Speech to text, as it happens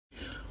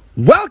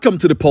Welcome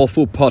to the Paul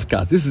Fu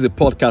Podcast. This is a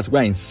podcast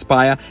where I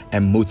inspire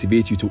and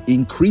motivate you to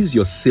increase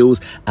your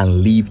sales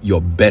and live your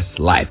best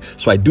life.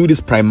 So I do this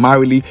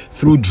primarily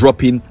through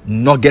dropping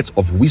nuggets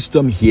of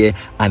wisdom here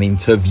and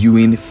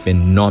interviewing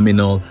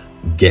phenomenal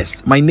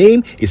guests. My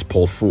name is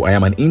Paul Fu. I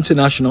am an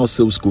international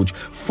sales coach,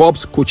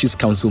 Forbes Coaches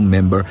Council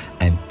member,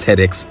 and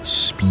TEDx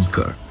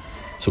speaker.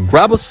 So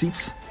grab a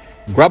seat,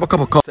 grab a cup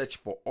of coffee. Search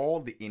for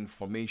all the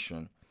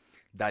information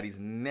that is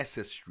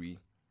necessary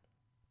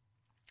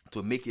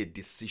to make a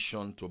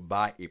decision to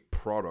buy a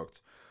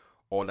product,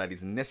 or that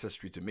is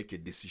necessary to make a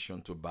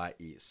decision to buy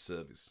a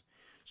service.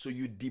 So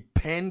you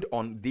depend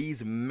on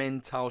these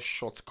mental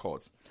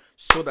shortcuts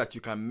so that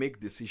you can make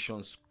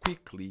decisions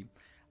quickly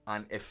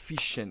and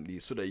efficiently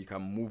so that you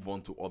can move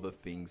on to other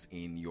things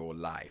in your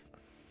life.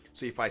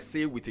 So if I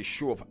say with a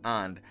show of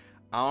hand,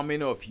 how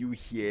many of you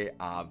here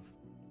have,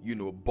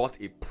 bought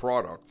a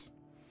product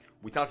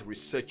without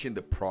researching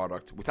the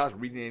product, without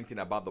reading anything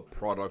about the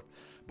product,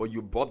 but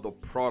you bought the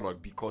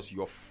product because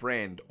your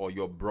friend or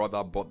your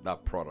brother bought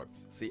that product?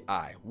 Say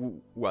I.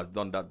 Who has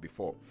done that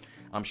before?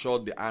 I'm sure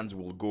the hands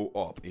will go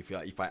up if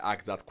I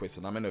ask that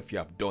question. How many of you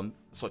have done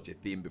such a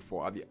thing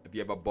before? Have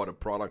you ever bought a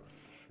product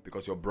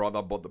because your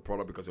brother bought the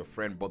product, because your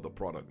friend bought the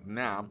product?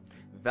 Now,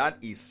 that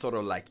is sort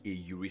of like a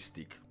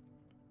heuristic.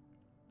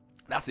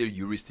 That's a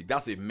heuristic.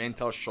 That's a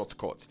mental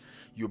shortcut.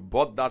 You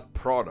bought that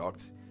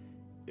product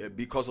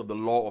because of the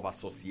law of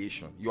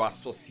association. Your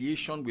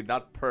association with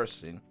that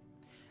person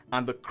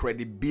and the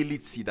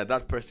credibility that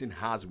that person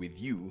has with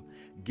you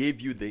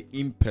gave you the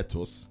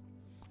impetus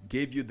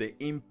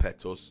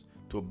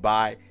to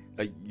buy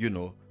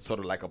sort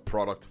of like a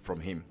product from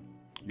him.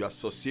 Your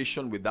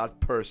association with that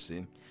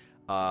person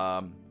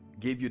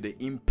gave you the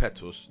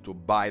impetus to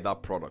buy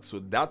that product. So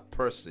that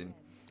person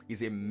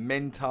is a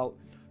mental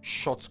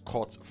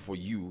shortcut for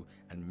you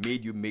and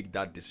made you make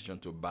that decision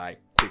to buy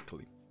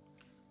quickly.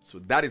 So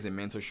that is a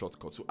mental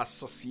shortcut. So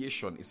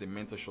association is a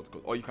mental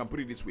shortcut. Or you can put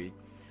it this way,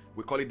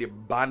 we call it the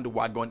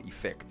bandwagon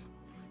effect.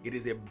 It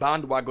is a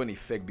bandwagon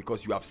effect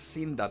because you have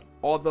seen that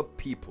other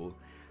people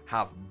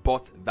have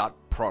bought that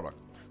product.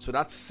 So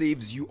that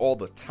saves you all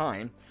the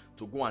time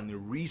to go and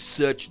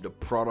research the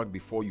product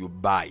before you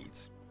buy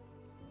it.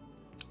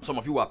 Some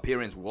of you are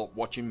parents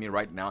watching me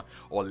right now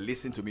or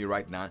listening to me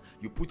right now.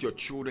 You put your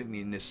children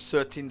in a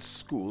certain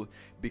school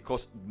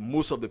because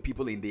most of the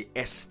people in the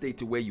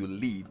estate where you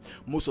live,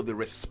 most of the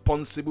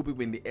responsible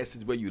people in the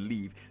estate where you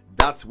live,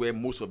 that's where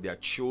most of their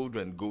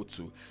children go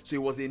to. So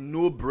it was a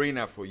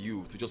no-brainer for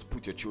you to just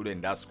put your children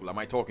in that school. Am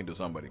I talking to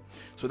somebody?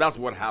 So that's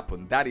what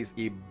happened. That is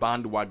a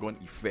bandwagon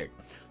effect.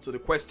 So the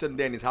question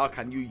then is, how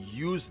can you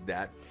use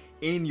that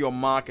in your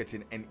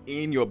marketing and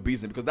in your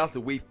business? Because that's the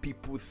way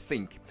people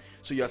think.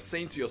 So you're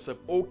saying to yourself,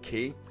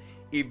 okay,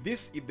 if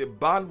the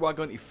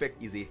bandwagon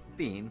effect is a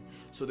thing,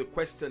 so the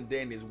question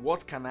then is,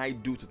 what can I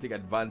do to take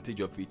advantage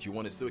of it? You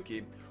want to say,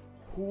 okay,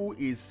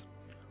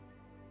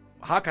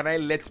 how can I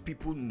let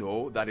people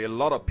know that a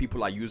lot of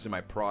people are using my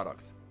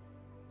products?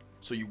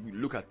 So you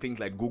look at things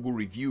like Google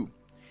review.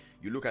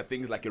 You look at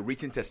things like a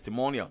written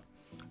testimonial.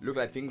 You look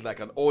at things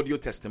like an audio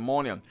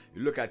testimonial.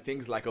 You look at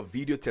things like a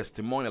video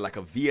testimonial, like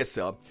a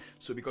VSL.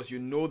 So because you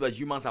know that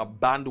humans are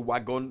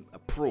bandwagon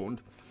prone,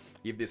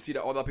 if they see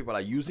that other people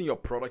are using your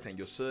product and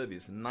your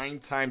service, 9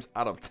 times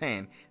out of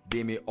 10,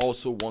 they may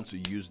also want to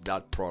use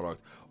that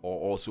product or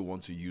also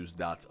want to use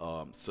that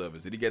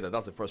service. Did you get that?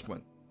 That's the first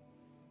point.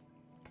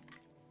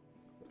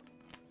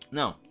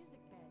 Now,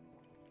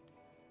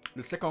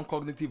 the second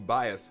cognitive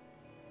bias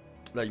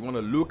that you want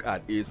to look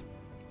at is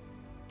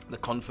the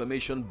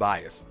confirmation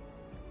bias.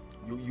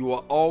 You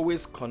are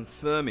always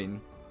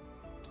confirming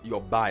your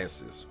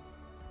biases.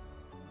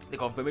 The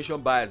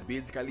confirmation bias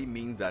basically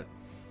means that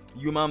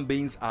human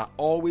beings are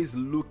always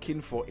looking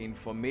for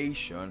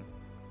information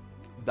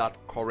that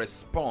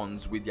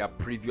corresponds with their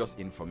previous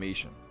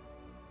information.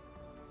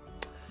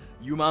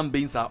 Human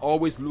beings are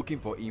always looking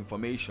for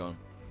information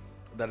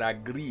that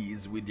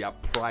agrees with their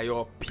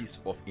prior piece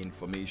of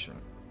information.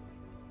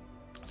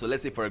 So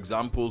let's say, for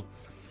example,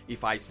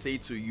 if I say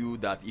to you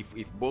that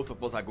if both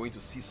of us are going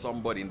to see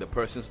somebody in the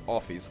person's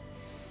office,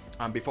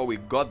 and before we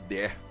got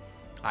there,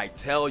 I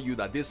tell you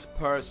that this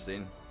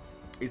person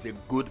is a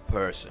good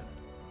person,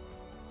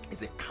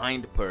 is a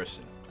kind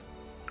person.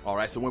 All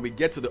right, so when we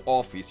get to the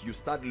office, you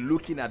start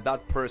looking at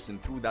that person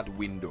through that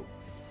window.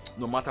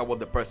 No matter what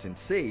the person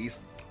says,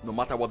 no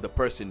matter what the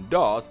person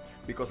does,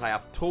 because I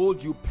have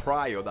told you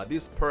prior that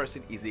this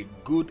person is a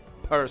good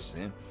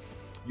person,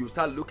 you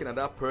start looking at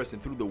that person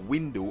through the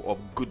window of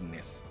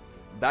goodness.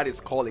 That is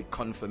called a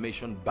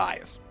confirmation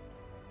bias.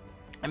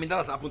 I mean, that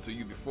has happened to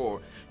you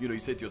before. You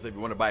say to yourself, you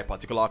want to buy a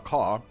particular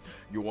car,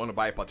 you want to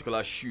buy a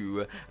particular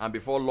shoe, and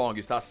before long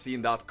you start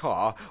seeing that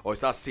car or you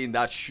start seeing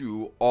that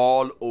shoe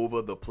all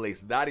over the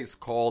place. That is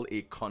called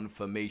a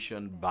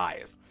confirmation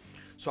bias.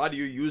 So how do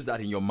you use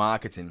that in your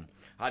marketing?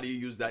 How do you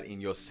use that in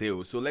your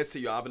sales? So let's say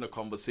you're having a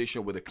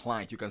conversation with a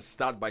client. You can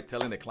start by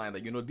telling the client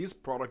that, this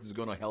product is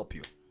going to help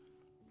you.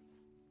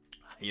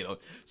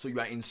 So you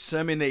are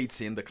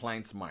inseminating the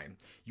client's mind.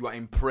 You are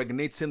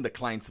impregnating the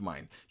client's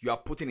mind. You are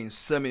putting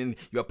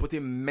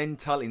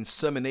mental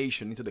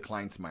insemination into the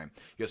client's mind.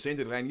 You're saying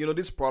to the client,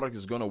 this product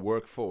is going to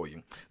work for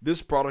you.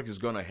 This product is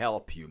going to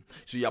help you.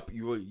 So you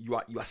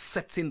are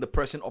setting the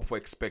person up for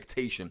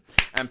expectation.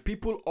 And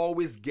people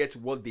always get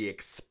what they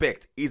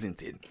expect,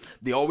 isn't it?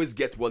 They always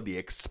get what they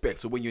expect.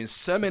 So when you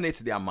inseminate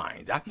their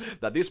mind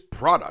that this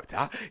product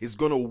is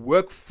going to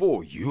work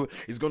for you,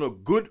 it's going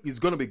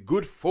to be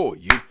good for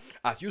you,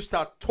 as you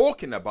start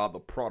talking about the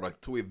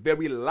product to a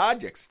very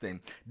large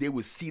extent, they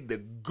will see the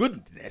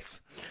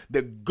goodness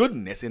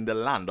in the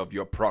land of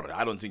your product.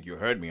 I don't think you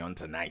heard me on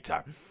tonight.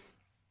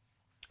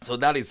 So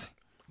that is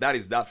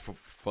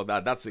for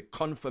that. That's a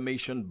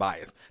confirmation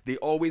bias. They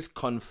always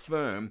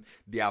confirm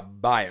their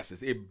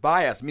biases. A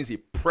bias means a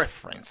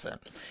preference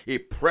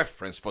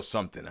for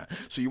something.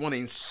 So you want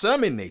to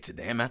inseminate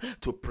them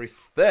to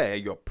prefer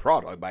your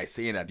product by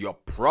saying that your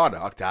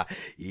product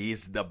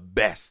is the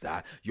best.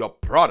 Your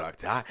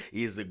product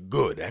is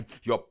good.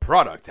 Your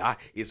product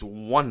is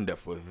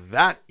wonderful.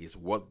 That is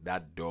what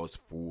that does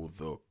for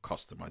the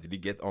customer. Did you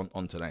get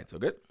on tonight?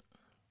 Okay.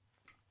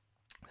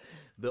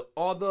 The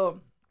other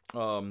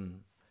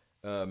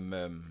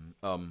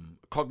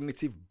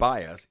cognitive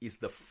bias is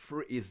the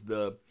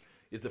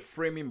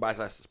framing bias.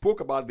 I spoke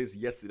about this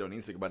yesterday on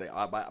Instagram,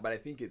 but I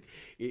think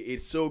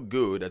it's so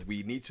good that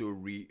we need to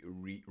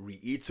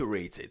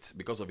reiterate it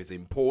because of its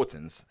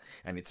importance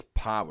and its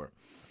power.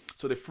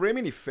 So the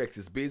framing effect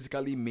is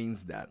basically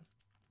means that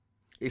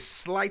a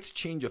slight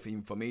change of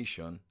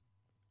information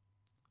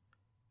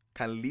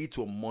can lead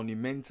to a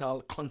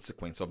monumental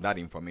consequence of that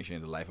information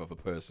in the life of a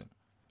person.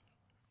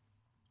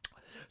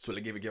 So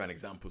let me give an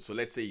example. So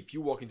let's say if you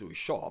walk into a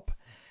shop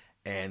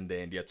and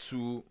then there are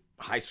two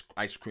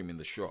ice cream in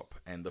the shop,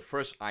 and the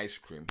first ice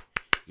cream,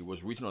 it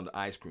was written on the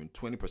ice cream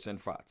 20%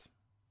 fat,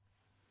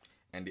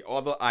 and the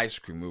other ice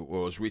cream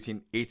was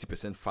written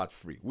 80% fat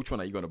free. Which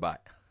one are you going to buy?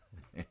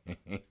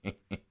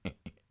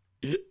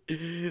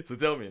 So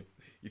tell me,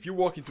 if you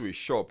walk into a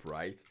shop,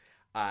 right,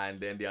 and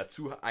then there are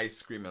two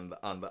ice cream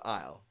on the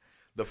aisle,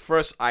 the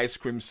first ice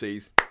cream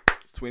says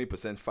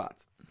 20%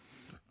 fat.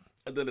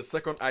 And then the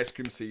second ice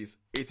cream says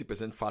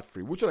 80% fat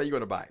free. Which one are you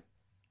going to buy?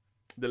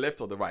 The left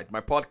or the right? My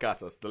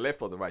podcasters, the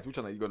left or the right? Which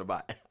one are you going to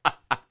buy?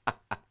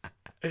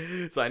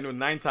 So I know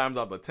 9 times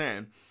out of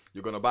 10,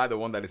 you're going to buy the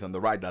one that is on the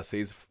right that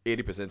says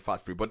 80%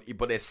 fat free.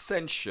 But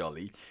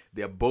essentially,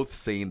 they're both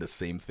saying the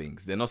same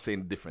things. They're not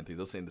saying different things.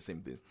 They're saying the same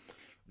thing.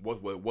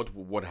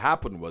 What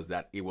happened was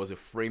that it was a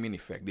framing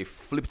effect. They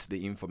flipped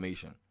the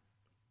information.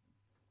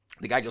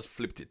 The guy just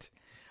flipped it.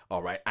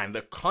 All right. And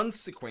the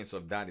consequence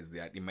of that is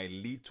that it might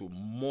lead to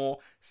more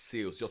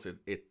sales. Just a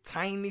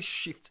tiny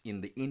shift in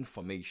the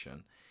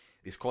information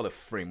is called a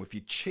frame. If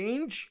you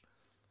change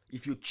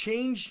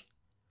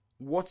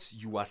what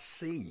you are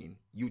saying,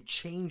 you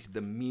change the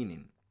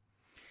meaning.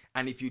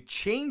 And if you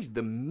change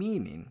the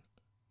meaning,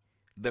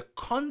 the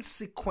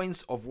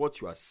consequence of what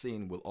you are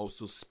saying will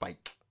also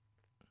spike.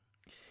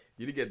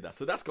 Did you get that?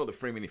 So that's called the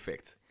framing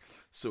effect.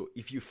 So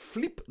if you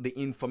flip the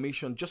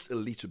information just a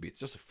little bit,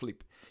 just a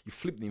flip, you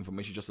flip the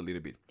information just a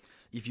little bit.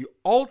 If you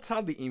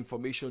alter the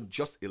information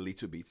just a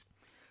little bit,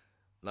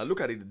 now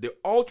look at it. The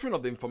altering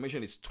of the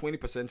information is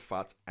 20%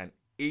 fat and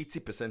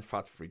 80%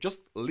 fat free.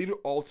 Just a little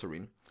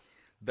altering.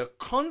 The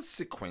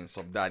consequence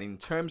of that in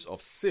terms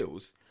of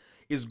sales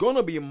is going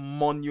to be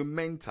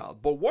monumental.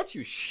 But what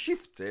you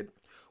shifted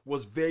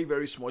was very,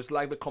 very small. It's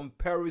like the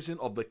comparison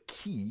of the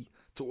key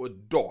to a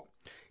door.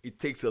 It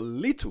takes a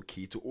little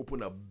key to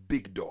open a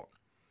big door.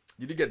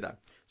 Did you get that?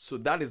 So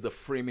that is the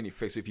framing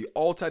effect. So if you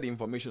alter the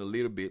information a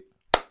little bit,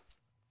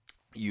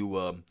 you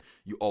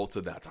alter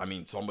that. I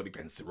mean, somebody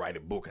can write a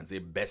book and say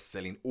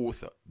best-selling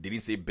author. They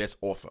didn't say best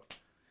author.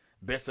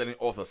 Best-selling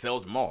author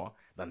sells more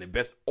than the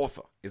best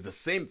author. It's the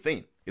same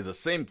thing. It's the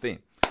same thing.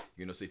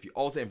 So if you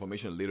alter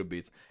information a little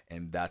bit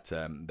and that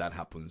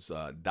happens,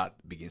 that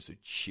begins to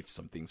shift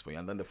some things for you.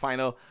 And then the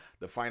final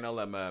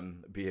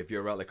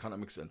behavioral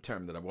economics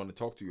term that I want to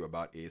talk to you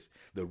about is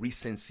the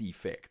recency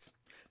effect.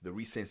 The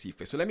recency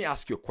effect. So let me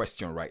ask you a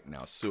question right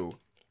now. So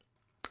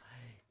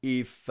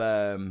if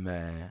I don't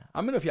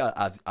know if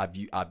has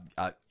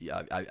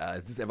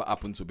this ever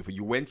happened to you before?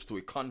 You went to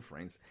a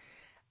conference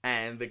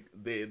and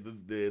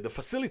the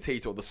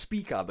facilitator, the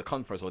speaker at the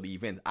conference or the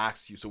event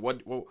asks you, so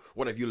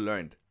what have you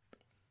learned?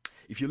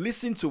 If you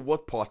listen to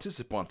what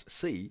participants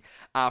say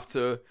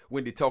after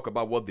when they talk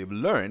about what they've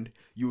learned,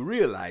 you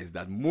realize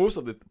that most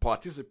of the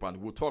participants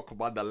will talk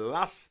about the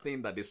last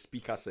thing that the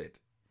speaker said.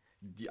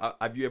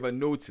 Have you ever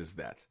noticed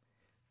that?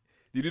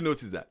 Did you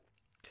notice that?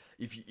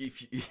 If you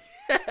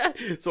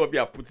so if you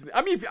are putting,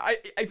 I mean,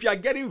 if you are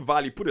getting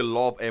value, put a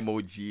love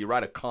emoji,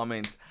 write a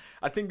comment.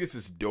 I think this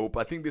is dope.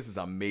 I think this is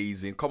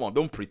amazing. Come on,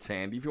 don't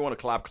pretend. If you want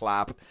to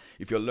clap.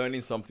 If you're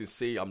learning something,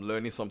 say I'm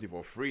learning something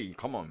for free.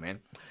 Come on, man.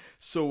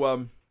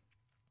 So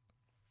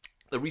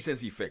the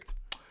recency effect.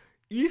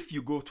 If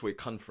you go to a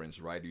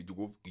conference, right? You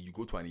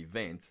go to an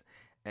event,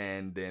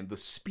 and then the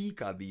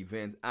speaker at the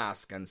event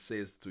asks and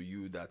says to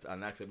you that,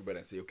 and asks everybody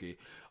and say, okay,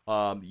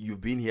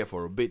 you've been here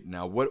for a bit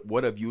now.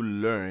 What have you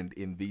learned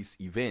in these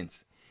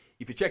events?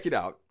 If you check it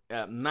out,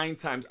 9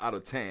 times out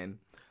of 10,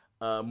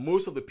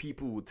 most of the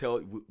people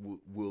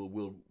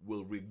will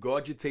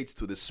regurgitate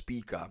to the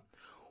speaker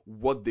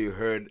what they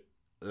heard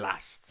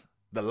last.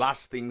 The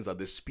last things that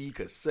the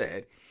speaker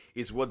said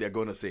is what they're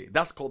going to say.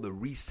 That's called the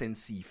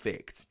recency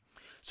effect.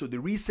 So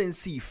the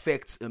recency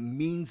effect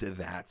means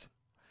that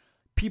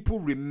people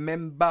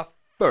remember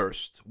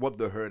first what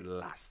they heard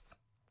last.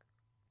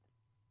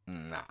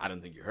 Nah, I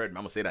don't think you heard me.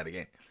 I'm going to say that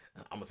again.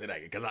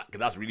 Because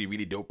that's really,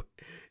 really dope.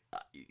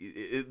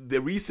 The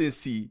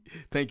recency,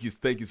 thank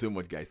you so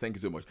much, guys. Thank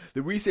you so much.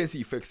 The recency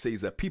effect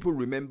says that people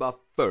remember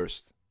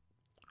first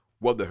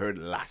what they heard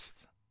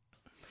last.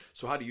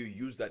 So how do you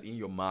use that in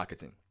your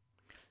marketing?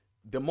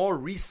 The more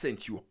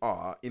recent you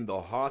are in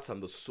the heart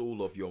and the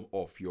soul of your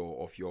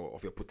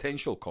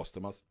potential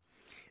customers,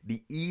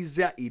 the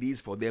easier it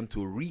is for them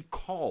to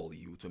recall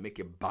you to make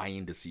a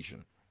buying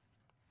decision.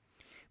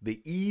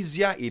 The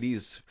easier it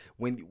is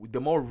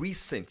the more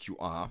recent you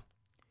are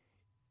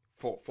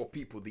for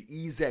people, the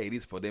easier it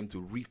is for them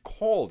to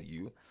recall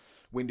you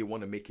when they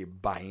want to make a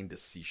buying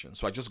decision.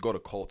 So I just got a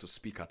call to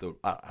speak at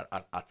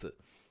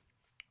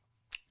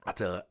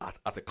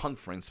a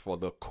conference for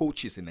the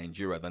coaches in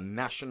Nigeria, the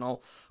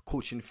National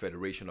Coaching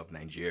Federation of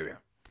Nigeria.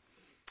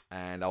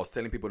 And I was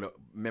telling people,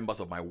 members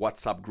of my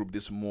WhatsApp group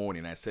this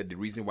morning, I said the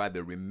reason why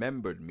they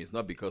remembered me is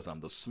not because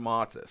I'm the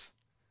smartest.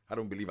 I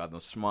don't believe I'm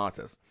the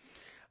smartest.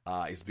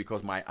 It's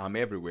because I'm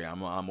everywhere.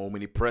 I'm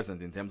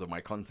omnipresent in terms of my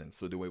content.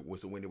 So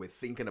when they were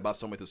thinking about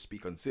someone to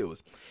speak on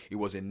sales, it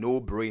was a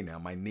no-brainer.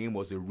 My name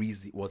was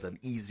an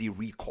easy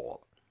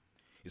recall.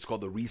 It's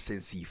called the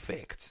recency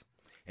effect.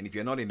 And if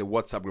you're not in the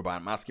WhatsApp group,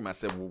 I'm asking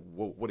myself,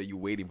 what are you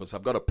waiting for? So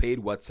I've got a paid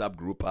WhatsApp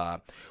group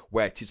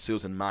where I teach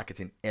sales and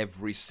marketing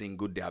every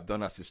single day. I've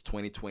done that since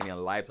 2020,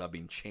 and lives have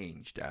been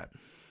changed.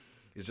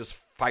 It's just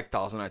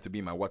 $5,000 to be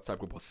in my WhatsApp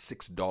group, or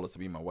 $6 to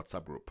be in my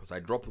WhatsApp group. So I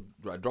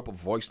drop a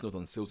voice note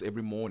on sales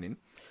every morning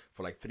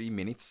for like 3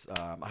 minutes.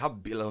 I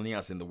have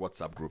billionaires in the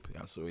WhatsApp group.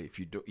 Yeah, so if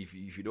you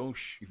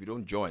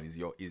don't join,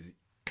 is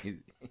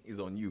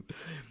on you.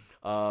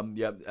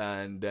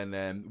 And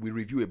then we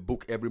review a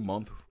book every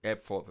month.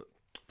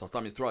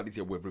 Throughout this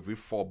year, we've reviewed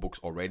 4 books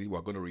already.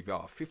 We're going to review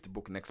our 5th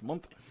book next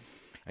month,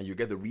 and you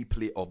get the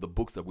replay of the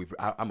books that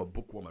I'm a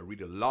bookworm. I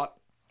read a lot.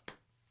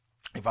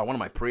 In fact, one of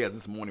my prayers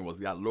this morning was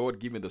that, Lord,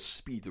 give me the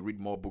speed to read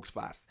more books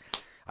fast.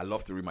 I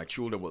love to read. My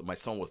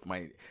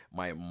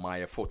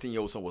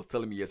 14-year-old son was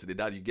telling me yesterday,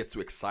 Dad, you get so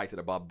excited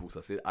about books.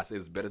 I said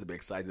it's better to be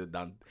excited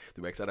than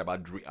to be excited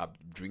about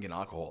drinking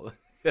alcohol.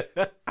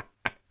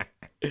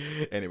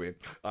 Anyway,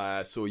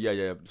 so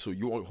you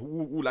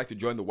who would like to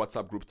join the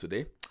WhatsApp group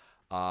today?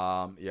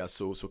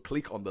 So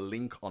click on the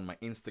link on my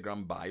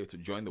Instagram bio to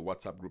join the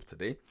WhatsApp group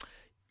today.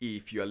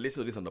 If you are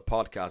listening to this on the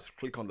podcast,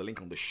 click on the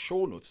link on the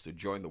show notes to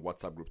join the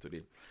WhatsApp group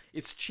today.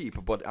 It's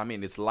cheap, but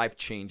it's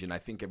life-changing. I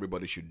think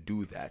everybody should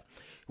do that.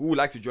 Who would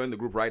like to join the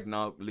group right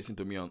now? Listen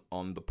to me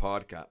on the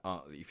podcast.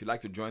 If you'd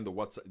like to join the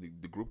WhatsApp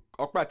the group,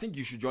 I think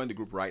you should join the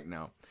group right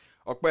now.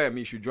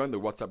 You should join the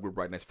WhatsApp group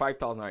right now. It's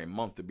 $5,000 a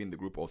month to be in the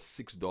group, or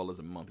 $6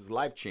 a month. It's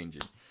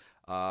life-changing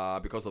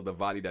because of the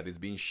value that is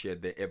being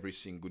shared there every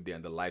single day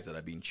and the lives that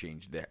are being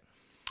changed there.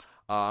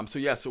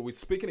 So we're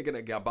speaking again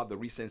about the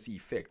recency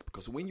effect,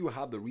 because when you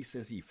have the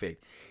recency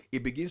effect,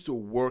 it begins to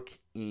work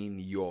in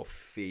your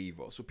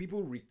favor. So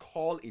people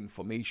recall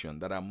information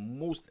that are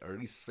most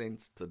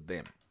recent to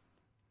them.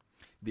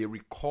 They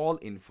recall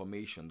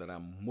information that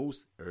are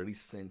most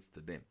recent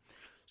to them.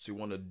 So you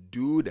want to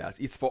do that.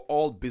 It's for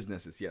all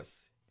businesses.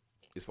 Yes,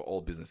 it's for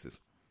all businesses.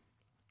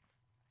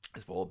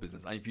 It's for all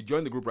business. And if you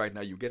join the group right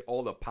now, you get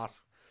all the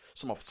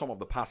some of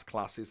the past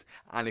classes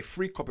and a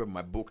free copy of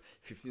my book,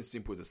 15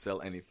 Simple to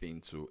Sell Anything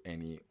to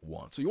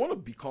Anyone. So you want to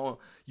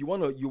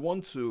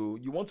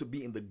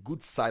be in the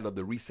good side of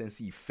the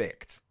recency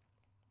effect,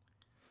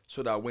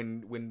 so that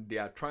when they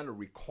are trying to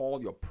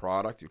recall your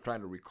product, you're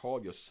trying to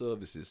recall your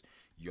services,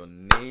 your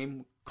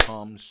name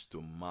comes to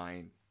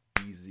mind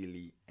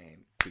easily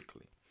and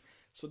quickly.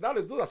 So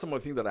those are some of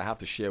the things that I have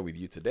to share with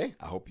you today.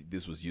 I hope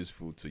this was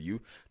useful to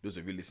you. Those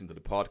of you listening to the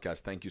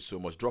podcast, thank you so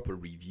much. Drop a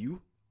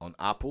review on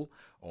Apple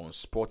or on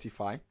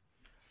Spotify.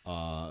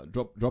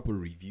 Drop a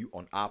review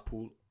on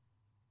Apple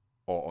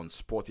or on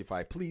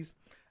Spotify, please,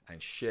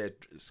 and share.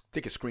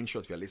 Take a screenshot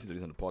if you're listening to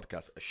this on the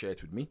podcast. Share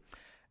it with me.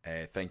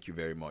 Thank you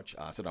very much,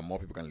 so that more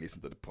people can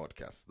listen to the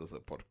podcast. Those are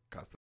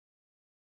podcasts.